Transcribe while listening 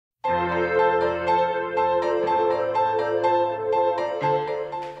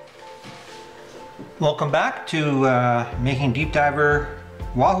Welcome back to making deep diver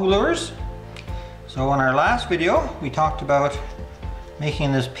Wahoo lures. So in our last video we talked about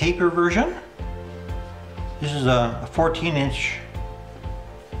making this paper version. This is a 14-inch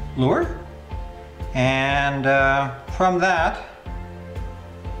lure, and from that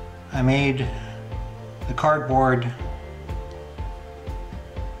I made the cardboard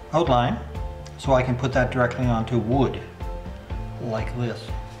outline so I can put that directly onto wood like this.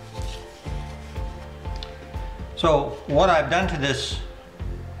 So what I've done to this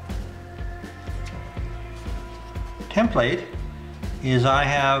template is I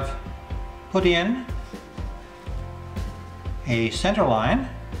have put in a center line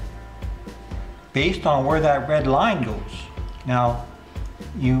based on where that red line goes. Now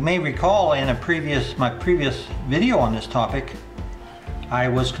you may recall in my previous video on this topic, I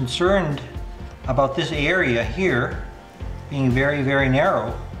was concerned about this area here being very, very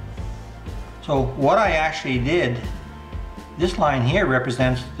narrow. So what I actually did, this line here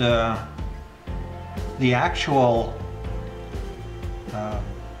represents the actual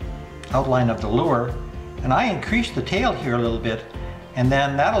outline of the lure, and I increased the tail here a little bit, and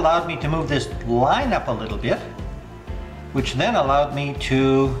then that allowed me to move this line up a little bit, which then allowed me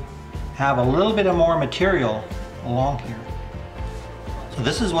to have a little bit of more material along here. So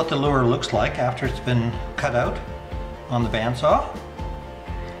this is what the lure looks like after it's been cut out on the bandsaw.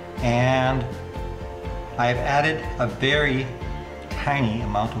 And I've added a very tiny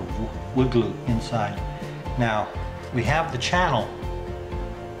amount of wood glue inside. Now we have the channel.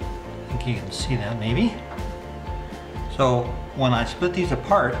 I think you can see that maybe. So when I split these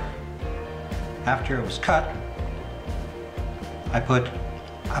apart after it was cut, I put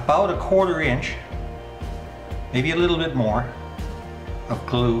about a 1/4 inch, maybe a little bit more, of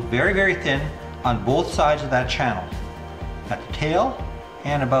glue, very, very thin, on both sides of that channel, at the tail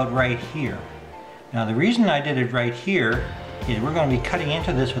and about right here. Now the reason I did it right here is we're going to be cutting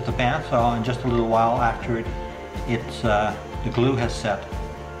into this with the bandsaw in just a little while after the glue has set,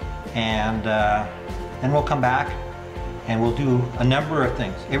 and then we'll come back and we'll do a number of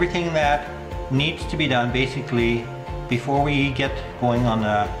things. Everything that needs to be done basically before we get going on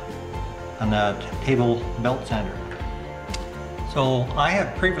the table belt sander. So I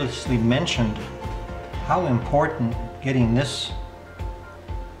have previously mentioned how important getting this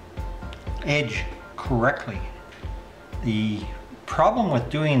edge correctly. The problem with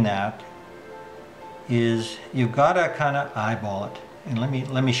doing that is you've got to kind of eyeball it, and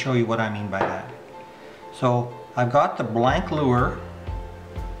let me show you what I mean by that. So I've got the blank lure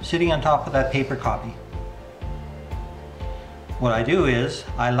sitting on top of that paper copy. What I do is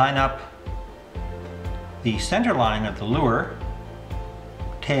I line up the center line of the lure,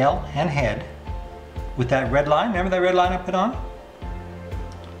 tail and head, with that red line. Remember that red line I put on?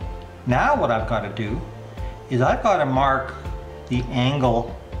 Now what I've got to do is I've got to mark the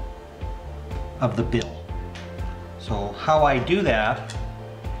angle of the bill. So how I do that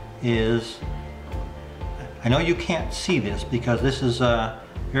is, I know you can't see this because this is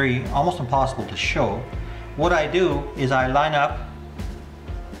almost impossible to show. What I do is I line up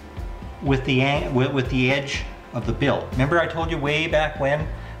with the edge of the bill. Remember I told you way back when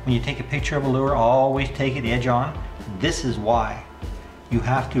you take a picture of a lure, always take it edge on? This is why. You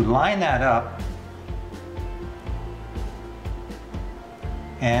have to line that up,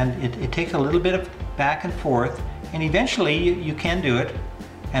 and it takes a little bit of back and forth, and eventually you can do it,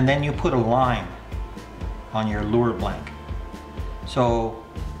 and then you put a line on your lure blank. So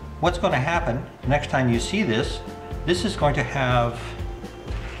what's going to happen next time you see this is going to have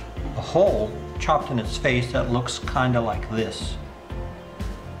a hole chopped in its face that looks kind of like this.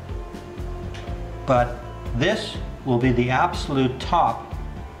 But this will be the absolute top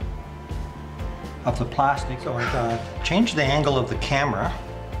of the plastic. So I've changed the angle of the camera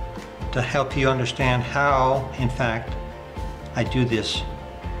to help you understand how, in fact, I do this,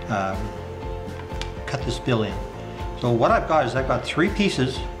 cut this bill in. So what I've got is I've got 3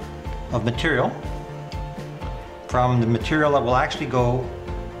 pieces of material from the material that will actually go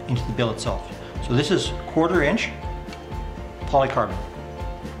into the bill itself. So this is 1/4 inch polycarbonate,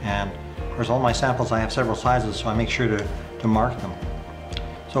 and of course all my samples I have several sizes, so I make sure to mark them.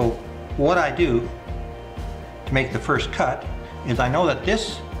 So what I do to make the first cut is I know that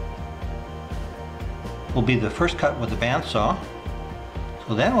this will be the first cut with the bandsaw.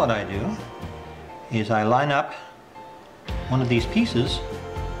 So then what I do is I line up one of these pieces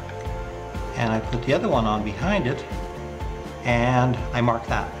and I put the other one on behind it, and I mark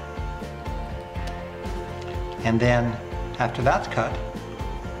that. And then after that's cut,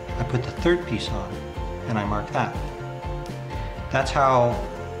 I put the 3rd piece on and I mark that. That's how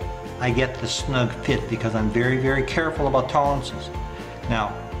I get the snug fit because I'm very, very careful about tolerances.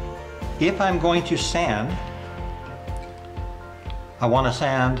 Now, if I'm going to sand, I want to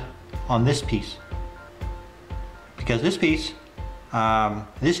sand on this piece. Because this piece,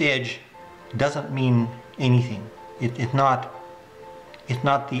 this edge doesn't mean anything. It's not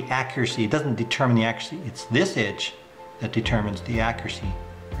the accuracy, it doesn't determine the accuracy. It's this edge that determines the accuracy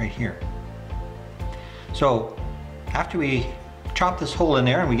right here. So after we chop this hole in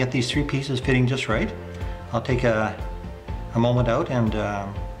there and we get these three pieces fitting just right, I'll take a moment out and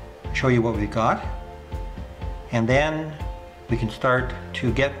show you what we've got. And then we can start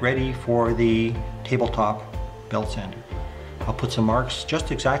to get ready for the tabletop belt sander. I'll put some marks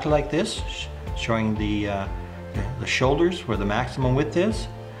just exactly like this, showing the shoulders where the maximum width is,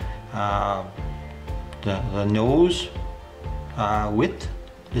 the nose width.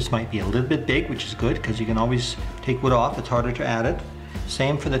 This might be a little bit big, which is good because you can always take wood off. It's harder to add it.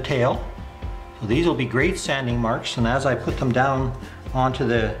 Same for the tail. So these will be great sanding marks, and as I put them down onto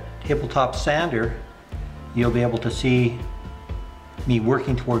the tabletop sander, you'll be able to see me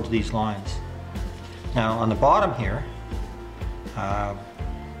working towards these lines. Now on the bottom here, I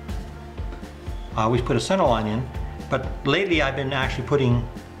always put a center line in, but lately I've been actually putting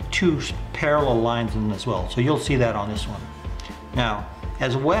two parallel lines in as well. So you'll see that on this one. Now,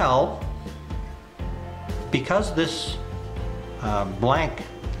 as well, because this blank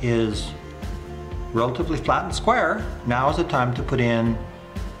is relatively flat and square, now is the time to put in,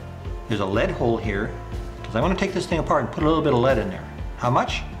 there's a lead hole here, because I want to take this thing apart and put a little bit of lead in there. How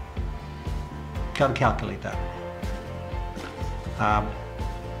much? Got to calculate that.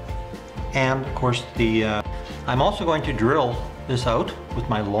 And of course I'm also going to drill this out with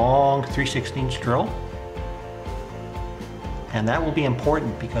my long 3/16 drill. And that will be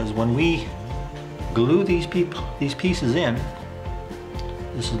important because when we glue these pieces in,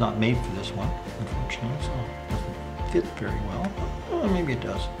 this is not made for this one, unfortunately, so it doesn't fit very well. Well, maybe it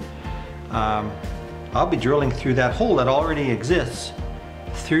does. I'll be drilling through that hole that already exists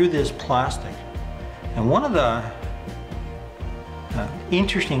through this plastic. And one of the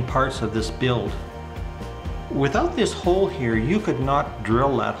interesting parts of this build, without this hole here, you could not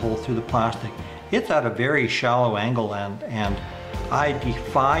drill that hole through the plastic. It's at a very shallow angle, and I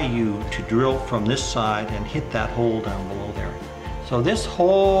defy you to drill from this side and hit that hole down below there. So this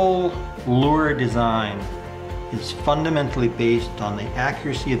whole lure design is fundamentally based on the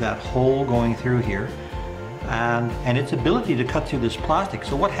accuracy of that hole going through here and its ability to cut through this plastic.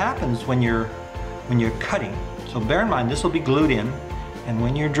 So what happens when you're cutting, so bear in mind this will be glued in, and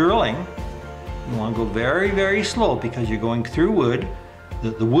when you're drilling you want to go very, very slow because you're going through wood.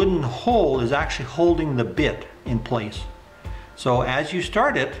 The wooden hole is actually holding the bit in place. So as you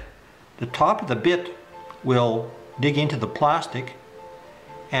start it, the top of the bit will dig into the plastic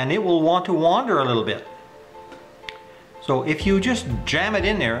and it will want to wander a little bit. So if you just jam it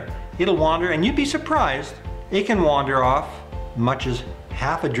in there, it'll wander, and you'd be surprised, it can wander off much as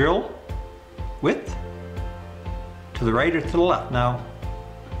half a drill width to the right or to the left. Now,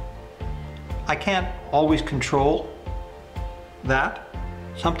 I can't always control that.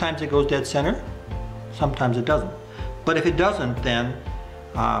 Sometimes it goes dead center, sometimes it doesn't. But if it doesn't, then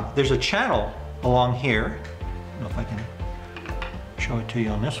there's a channel along here. I don't know if I can show it to you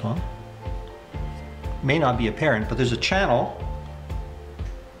on this one. May not be apparent, but there's a channel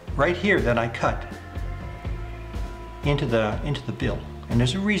right here that I cut into the bill, and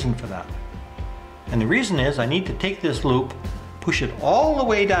there's a reason for that. And the reason is I need to take this loop, push it all the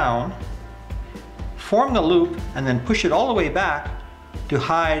way down, form the loop, and then push it all the way back to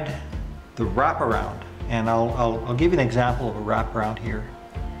hide the wraparound. And I'll give you an example of a wraparound here.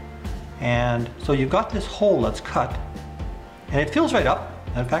 And so you've got this hole that's cut, and it fills right up.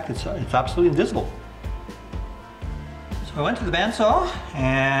 In fact, it's absolutely invisible. So I went to the bandsaw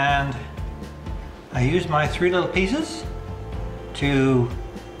and I used my 3 little pieces to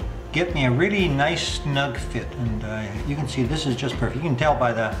get me a really nice snug fit. And you can see this is just perfect. You can tell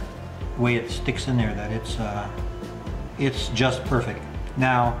by the way it sticks in there that it's just perfect.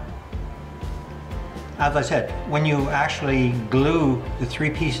 Now, as I said, when you actually glue the 3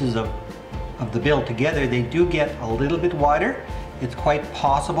 pieces of the bill together, they do get a little bit wider. It's quite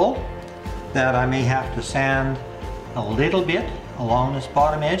possible that I may have to sand a little bit along this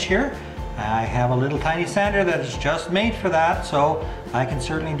bottom edge here. I have a little tiny sander that is just made for that, so I can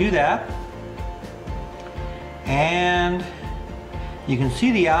certainly do that. And you can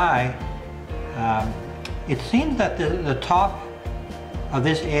see the eye. It seems that the top of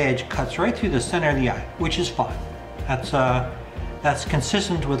this edge cuts right through the center of the eye, which is fine. That's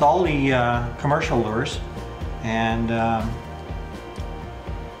consistent with all the commercial lures, and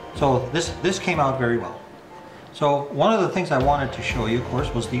So this came out very well. So one of the things I wanted to show you, of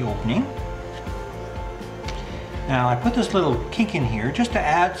course, was the opening. Now I put this little kink in here just to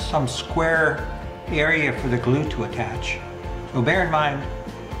add some square area for the glue to attach. So bear in mind,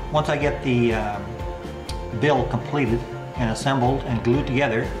 once I get the bill completed and assembled and glued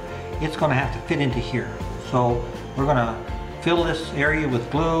together, it's going to have to fit into here. So we're going to fill this area with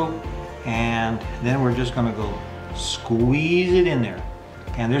glue, and then we're just going to go squeeze it in there.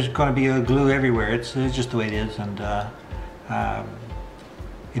 And there's going to be a glue everywhere. It's just the way it is, and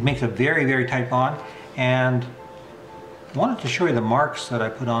it makes a very, very tight bond. And I wanted to show you the marks that I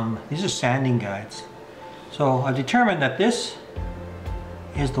put on. These are sanding guides. So I've determined that this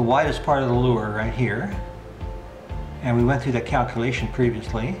is the widest part of the lure right here. And we went through that calculation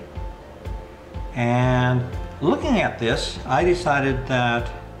previously. And looking at this, I decided that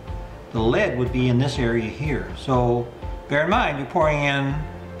the lead would be in this area here. So bear in mind, you're pouring in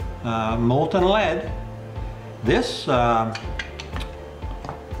molten lead. This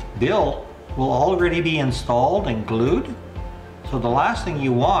bill will already be installed and glued. So the last thing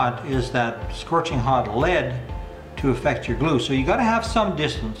you want is that scorching hot lead to affect your glue. So you got to have some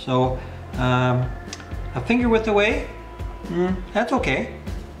distance. So a finger width away, that's okay.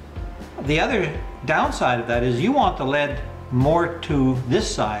 The other downside of that is you want the lead more to this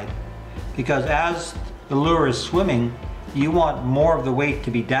side, because as the lure is swimming, you want more of the weight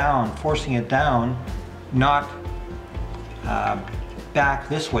to be down, forcing it down, not back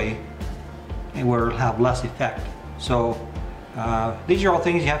this way, where it'll have less effect. So these are all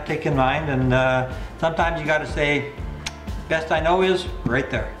things you have to take in mind, and sometimes you got to say, best I know is right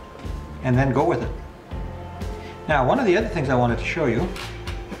there, and then go with it. Now, one of the other things I wanted to show you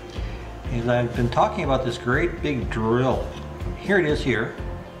is I've been talking about this great big drill. Here it is here,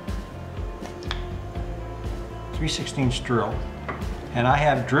 3/16 drill, and I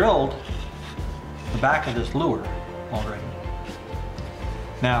have drilled the back of this lure already.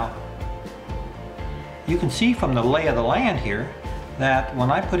 Now, you can see from the lay of the land here that when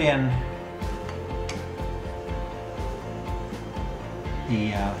I put in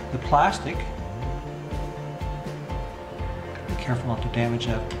the plastic, be careful not to damage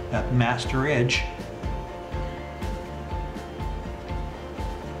that master edge.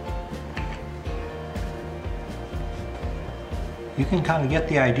 You can kind of get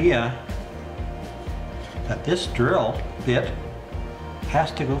the idea that this drill bit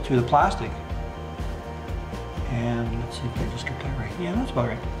has to go through the plastic. And let's see if I just get that right. Yeah, that's about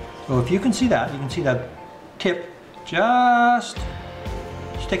right. So if you can see that, you can see that tip just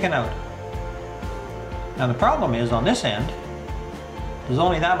sticking out. Now the problem is on this end, there's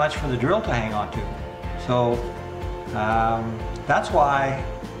only that much for the drill to hang on to. So that's why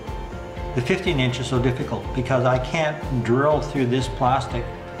the 15-inch is so difficult, because I can't drill through this plastic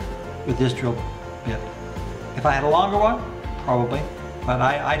with this drill bit. If I had a longer one, probably, but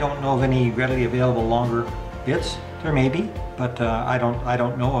I don't know of any readily available longer bits. There may be, but I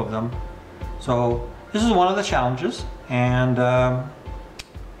don't know of them. So this is one of the challenges, and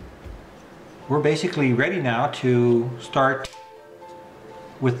we're basically ready now to start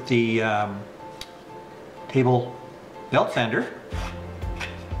with the table belt sander.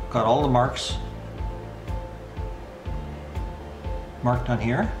 Got all the marks marked on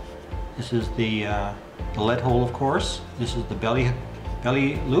here. This is the lead hole, of course. This is the belly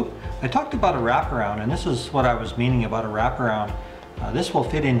loop. I talked about a wraparound, and this is what I was meaning about a wraparound. This will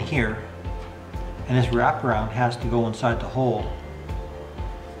fit in here, and this wraparound has to go inside the hole.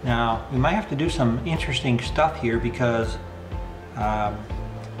 Now, we might have to do some interesting stuff here, because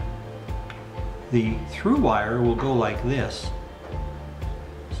the through wire will go like this.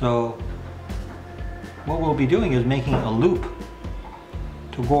 So what we'll be doing is making a loop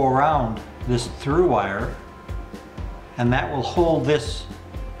to go around this through wire, and that will hold this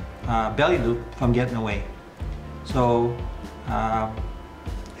belly loop from getting away. So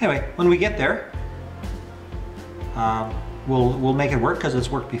anyway, when we get there, we'll make it work, because it's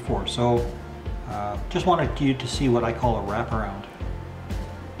worked before. So just wanted you to see what I call a wraparound.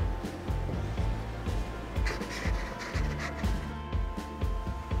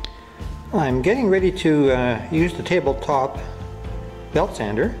 I'm getting ready to use the tabletop belt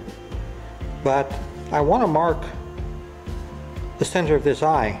sander, but I want to mark the center of this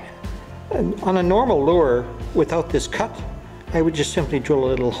eye. And on a normal lure without this cut, I would just simply drill a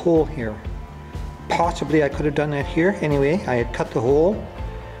little hole here. Possibly I could have done that here. Anyway, I had cut the hole.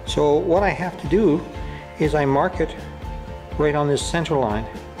 So what I have to do is I mark it right on this center line.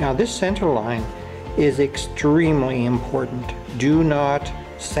 Now this center line is extremely important. Do not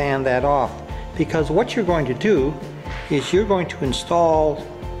sand that off, because what you're going to do is you're going to install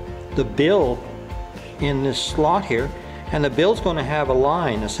the bill in this slot here, and the bill's going to have a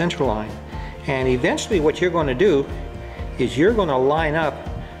line, a center line. And eventually what you're going to do is you're going to line up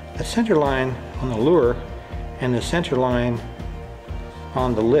the center line on the lure and the center line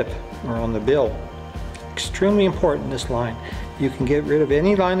on the lip or on the bill. Extremely important, this line. You can get rid of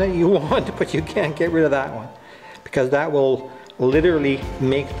any line that you want, but you can't get rid of that one, because that will literally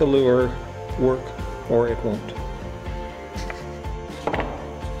make the lure work or it won't.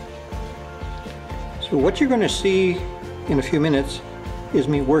 So what you're going to see in a few minutes is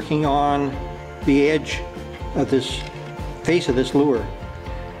me working on the edge of this face of this lure.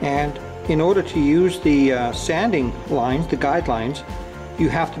 And in order to use the sanding lines, the guidelines, you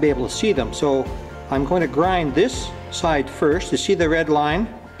have to be able to see them. So I'm going to grind this side first. You see the red line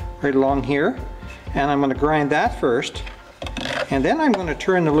right along here? And I'm going to grind that first. And then I'm going to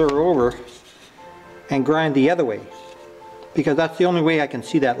turn the lure over and grind the other way, because that's the only way I can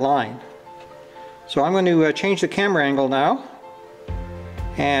see that line. So I'm going to change the camera angle now,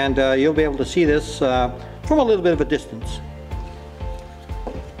 and you'll be able to see this from a little bit of a distance.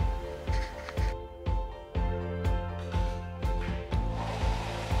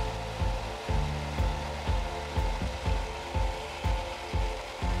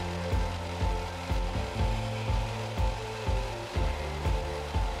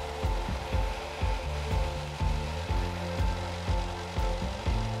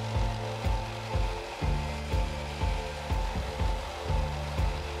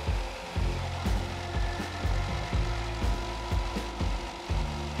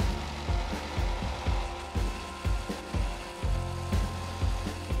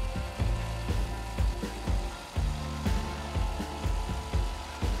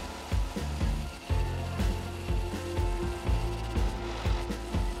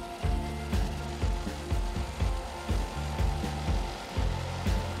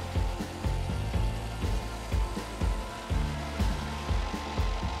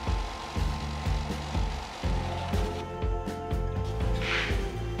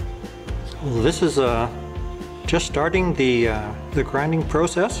 Well, this is just starting the grinding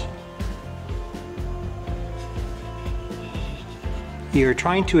process. You're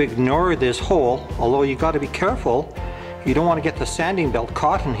trying to ignore this hole, although you got to be careful. You don't want to get the sanding belt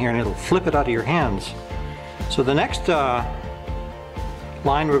caught in here and it'll flip it out of your hands. So the next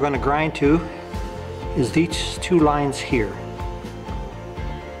line we're going to grind to is these two lines here.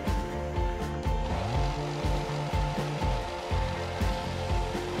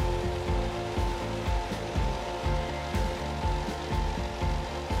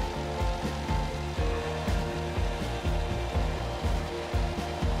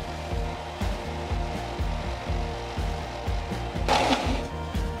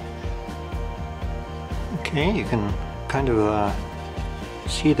 Okay, you can kind of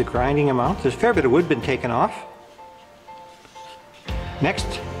see the grinding amount. There's a fair bit of wood been taken off.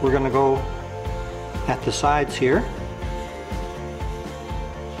 Next, we're going to go at the sides here.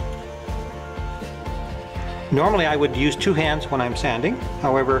 Normally I would use two hands when I'm sanding.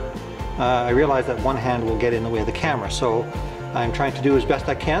 However, I realize that one hand will get in the way of the camera. So I'm trying to do as best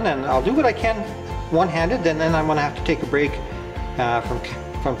I can, and I'll do what I can one-handed, and then I'm going to have to take a break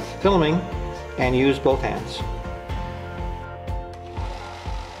from filming and use both hands.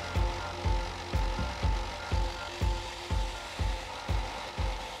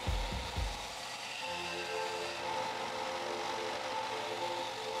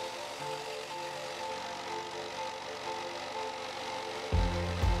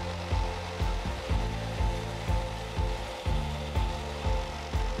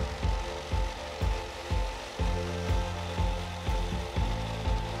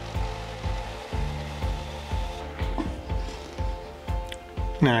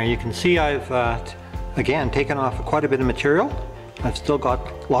 Now you can see I've again taken off quite a bit of material. I've still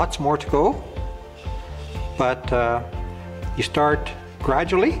got lots more to go, but you start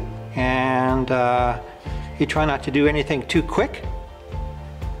gradually, and you try not to do anything too quick.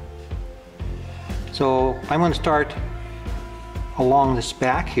 So I'm going to start along this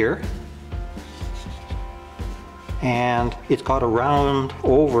back here, and it's got a round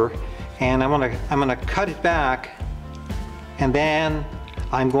over, and I'm gonna cut it back, and then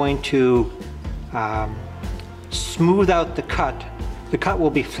I'm going to smooth out the cut. The cut will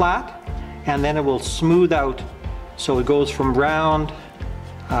be flat, and then it will smooth out, so it goes from round,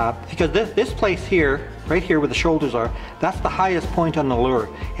 because this place here, right here where the shoulders are, that's the highest point on the lure,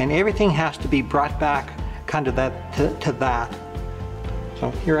 and everything has to be brought back kind of to that.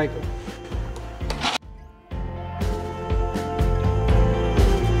 So here I go.